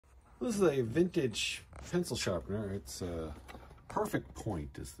This is a vintage pencil sharpener. It's Perfect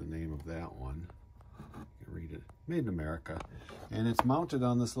Point is the name of that one. You can read it. Made in America. And it's mounted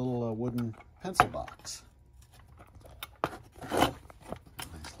on this little wooden pencil box. Nice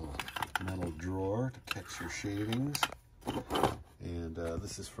little metal drawer to catch your shavings. And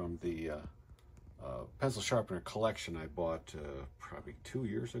this is from the pencil sharpener collection I bought probably 2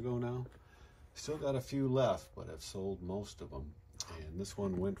 years ago now. Still got a few left, but I've sold most of them. And this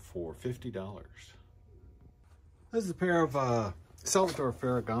one went for $50. This is a pair of Salvatore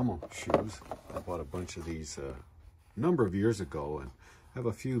Ferragamo shoes. I bought a bunch of these a number of years ago, and I have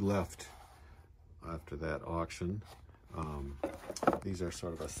a few left after that auction. These are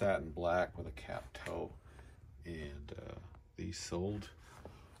sort of a satin black with a cap toe, and these sold.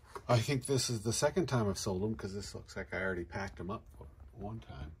 I think this is the second time I've sold them, because this looks like I already packed them up one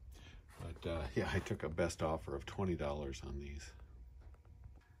time. But yeah, I took a best offer of $20 on these.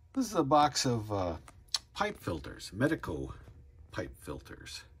 This is a box of pipe filters, Medico pipe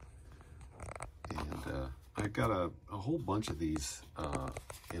filters. And I got a whole bunch of these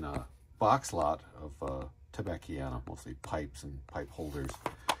in a box lot of Tabacchiana, mostly pipes and pipe holders.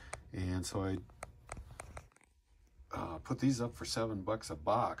 And so I put these up for $7 a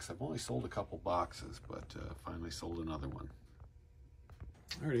box. I've only sold a couple boxes, but finally sold another one.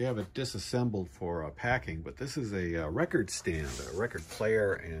 I already have it disassembled for packing, but this is a record stand, a record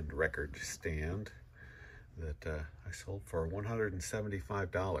player and record stand that I sold for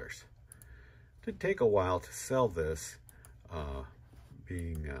 $175. Did take a while to sell this,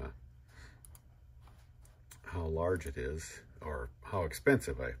 being how large it is, or how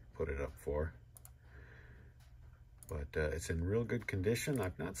expensive I put it up for. But it's in real good condition.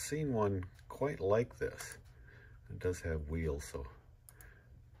 I've not seen one quite like this. It does have wheels, so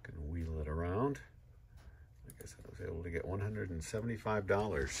can wheel it around. Like I said, I was able to get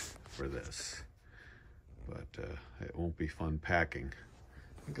 $175 for this, but it won't be fun packing.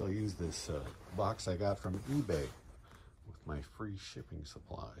 I think I'll use this box I got from eBay with my free shipping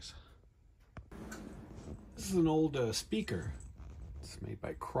supplies. This is an old speaker. It's made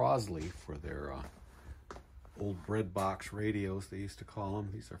by Crosley for their old bread box radios, they used to call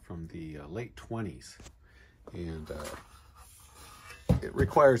them. These are from the late 20s. And it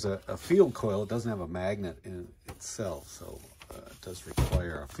requires a field coil. It doesn't have a magnet in itself, so it does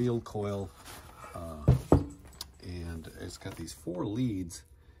require a field coil. And it's got these 4 leads,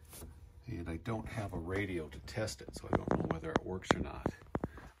 and I don't have a radio to test it, so I don't know whether it works or not.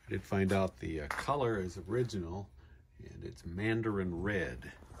 I did find out the color is original, and it's Mandarin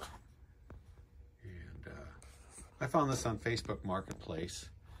Red. And I found this on Facebook Marketplace,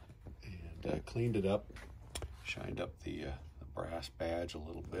 and cleaned it up, shined up the brass badge a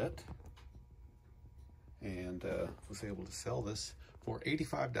little bit, and was able to sell this for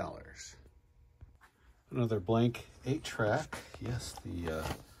 $85. Another blank 8-track. Yes, the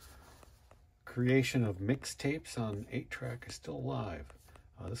creation of mixtapes on 8-track is still alive.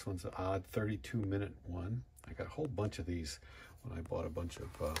 This one's an odd 32-minute one. I got a whole bunch of these when I bought a bunch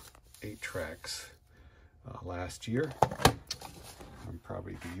of 8-tracks last year, and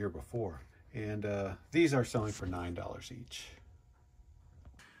probably the year before. And these are selling for $9 each.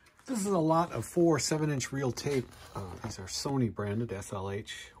 This is a lot of 4 7-inch reel tape. These are Sony branded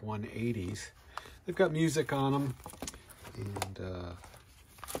SLH 180s. They've got music on them, and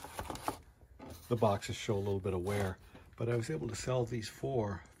the boxes show a little bit of wear, but I was able to sell these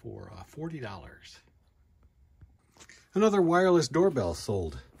for $40. Another wireless doorbell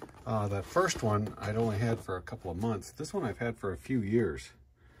sold. That first one I'd only had for a couple of months. This one I've had for a few years.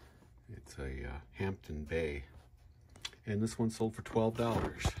 It's a Hampton Bay, and this one sold for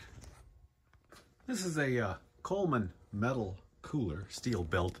 $12. This is a Coleman metal cooler, steel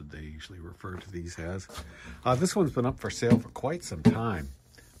belted they usually refer to these as. This one's been up for sale for quite some time.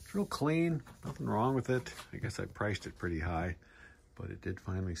 It's real clean, nothing wrong with it. I guess I priced it pretty high, but it did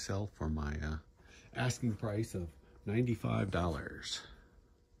finally sell for my asking price of $95.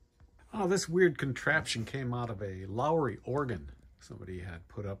 Oh, this weird contraption came out of a Lowry organ somebody had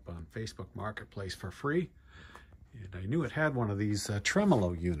put up on Facebook Marketplace for free. And I knew it had one of these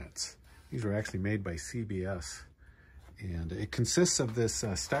tremolo units. These were actually made by CBS. And it consists of this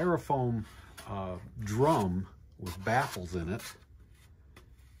styrofoam drum with baffles in it.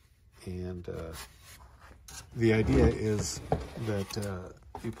 And the idea is that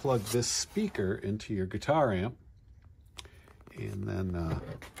you plug this speaker into your guitar amp, and then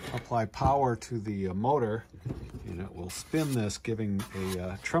apply power to the motor, and it will spin this, giving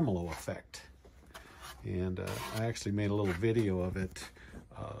a tremolo effect. And I actually made a little video of it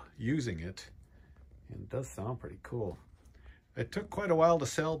using it, and it does sound pretty cool. It took quite a while to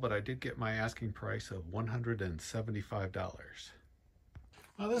sell, but I did get my asking price of $175.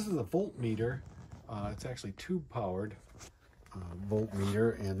 Now this is a voltmeter. It's actually tube powered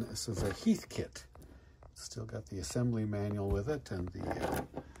voltmeter, and this is a Heath kit. It's still got the assembly manual with it and the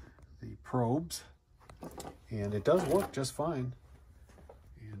probes, and it does work just fine.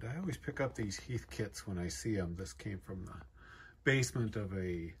 And I always pick up these Heath kits when I see them. This came from the basement of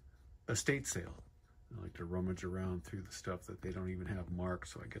a estate sale. I like to rummage around through the stuff that they don't even have marked,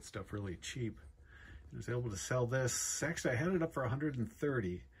 so I get stuff really cheap. I was able to sell this. Actually, I had it up for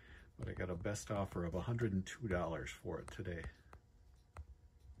 $130, but I got a best offer of $102 for it today.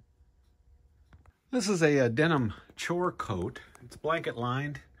 This is a denim chore coat. It's blanket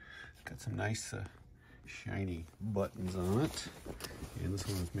lined. It's got some nice shiny buttons on it. And this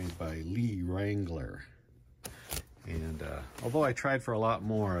one was made by Lee Wrangler. And although I tried for a lot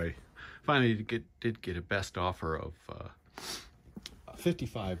more, I finally did get a best offer of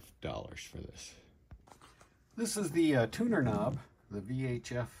 $55 for this. This is the tuner knob, the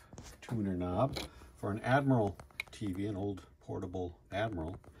VHF tuner knob for an Admiral TV, an old portable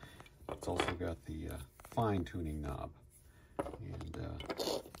Admiral. It's also got the fine tuning knob. And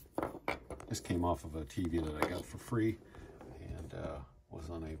this came off of a TV that I got for free and was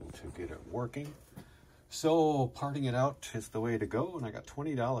unable to get it working. So parting it out is the way to go, and I got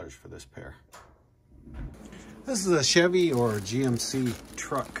 $20 for this pair. This is a Chevy or GMC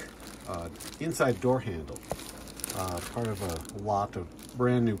truck inside door handle. Part of a lot of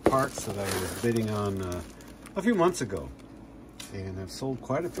brand new parts that I was bidding on a few months ago. And I've sold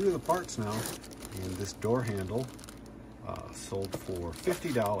quite a few of the parts now. And this door handle sold for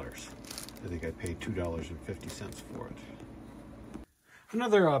 $50. I think I paid $2.50 for it.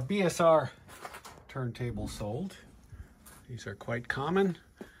 Another BSR turntable sold. These are quite common.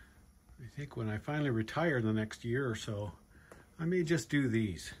 I think when I finally retire in the next year or so, I may just do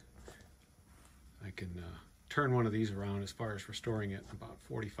these. I can turn one of these around as far as restoring it in about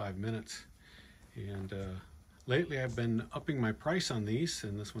 45 minutes. And lately I've been upping my price on these,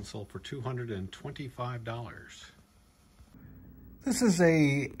 and this one sold for $225. This is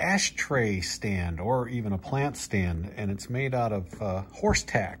a ashtray stand, or even a plant stand, and it's made out of horse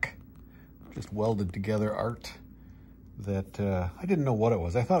tack. Just welded together art that I didn't know what it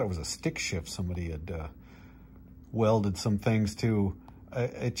was. I thought it was a stick shift somebody had welded some things to.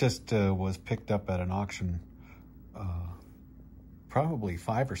 It just was picked up at an auction probably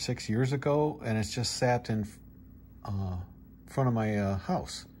 5 or 6 years ago, and it's just sat in front of my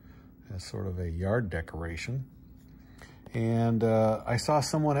house as sort of a yard decoration. And I saw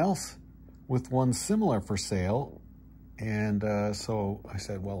someone else with one similar for sale, and so I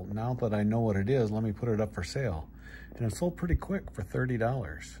said, well, now that I know what it is, let me put it up for sale. And it sold pretty quick for $30.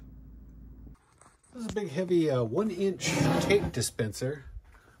 This is a big, heavy 1-inch tape dispenser.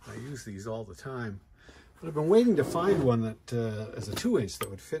 I use these all the time. But I've been waiting to find one that is a 2-inch that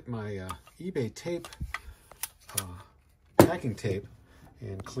would fit my eBay tape, packing tape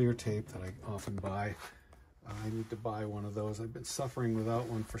and clear tape that I often buy. I need to buy one of those. I've been suffering without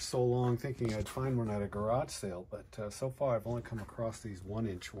one for so long, thinking I'd find one at a garage sale, but so far I've only come across these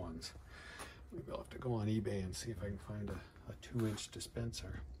 1-inch ones. Maybe I'll have to go on eBay and see if I can find a 2-inch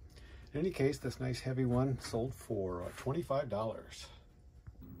dispenser. In any case, this nice heavy one sold for $25.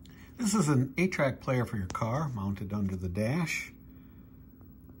 This is an 8-track player for your car, mounted under the dash.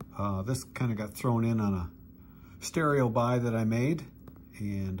 This kind of got thrown in on a stereo buy that I made,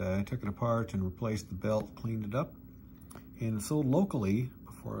 and I took it apart and replaced the belt, cleaned it up, and it sold locally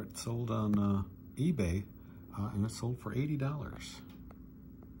before it sold on eBay, and it sold for $80.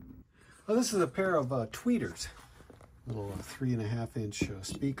 Well, this is a pair of tweeters, little 3.5-inch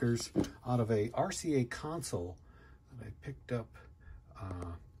speakers out of a RCA console that I picked up.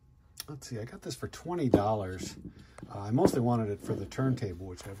 Let's see, I got this for $20. I mostly wanted it for the turntable,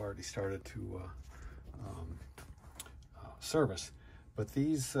 which I've already started to service. But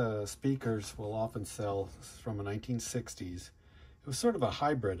these speakers will often sell. This is from the 1960s. It was sort of a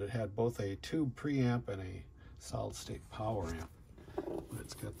hybrid. It had both a tube preamp and a solid-state power amp. But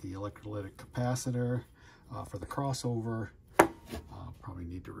it's got the electrolytic capacitor for the crossover. I'll probably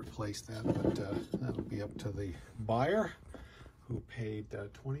need to replace that, but that'll be up to the buyer, who paid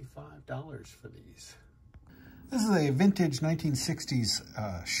 $25 for these. This is a vintage 1960s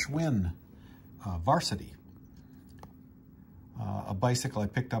Schwinn Varsity. A bicycle I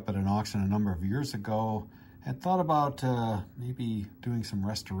picked up at an auction a number of years ago. Had thought about maybe doing some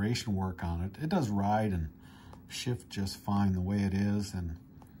restoration work on it. It does ride and shift just fine the way it is. And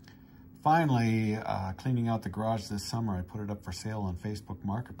finally, cleaning out the garage this summer, I put it up for sale on Facebook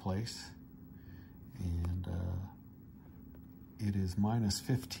Marketplace. And It is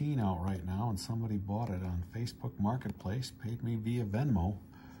 -15 out right now, and somebody bought it on Facebook Marketplace, paid me via Venmo,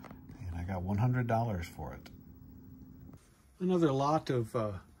 and I got $100 for it. Another lot of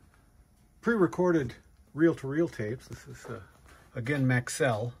pre-recorded reel-to-reel tapes. This is, again,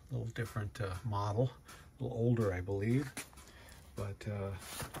 Maxell, a little different model, a little older, I believe. But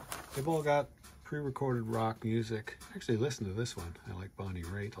they've all got pre-recorded rock music. Actually, listen to this one. I like Bonnie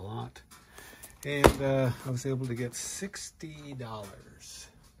Raitt a lot. And I was able to get $60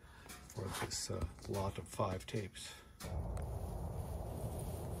 for this lot of 5 tapes.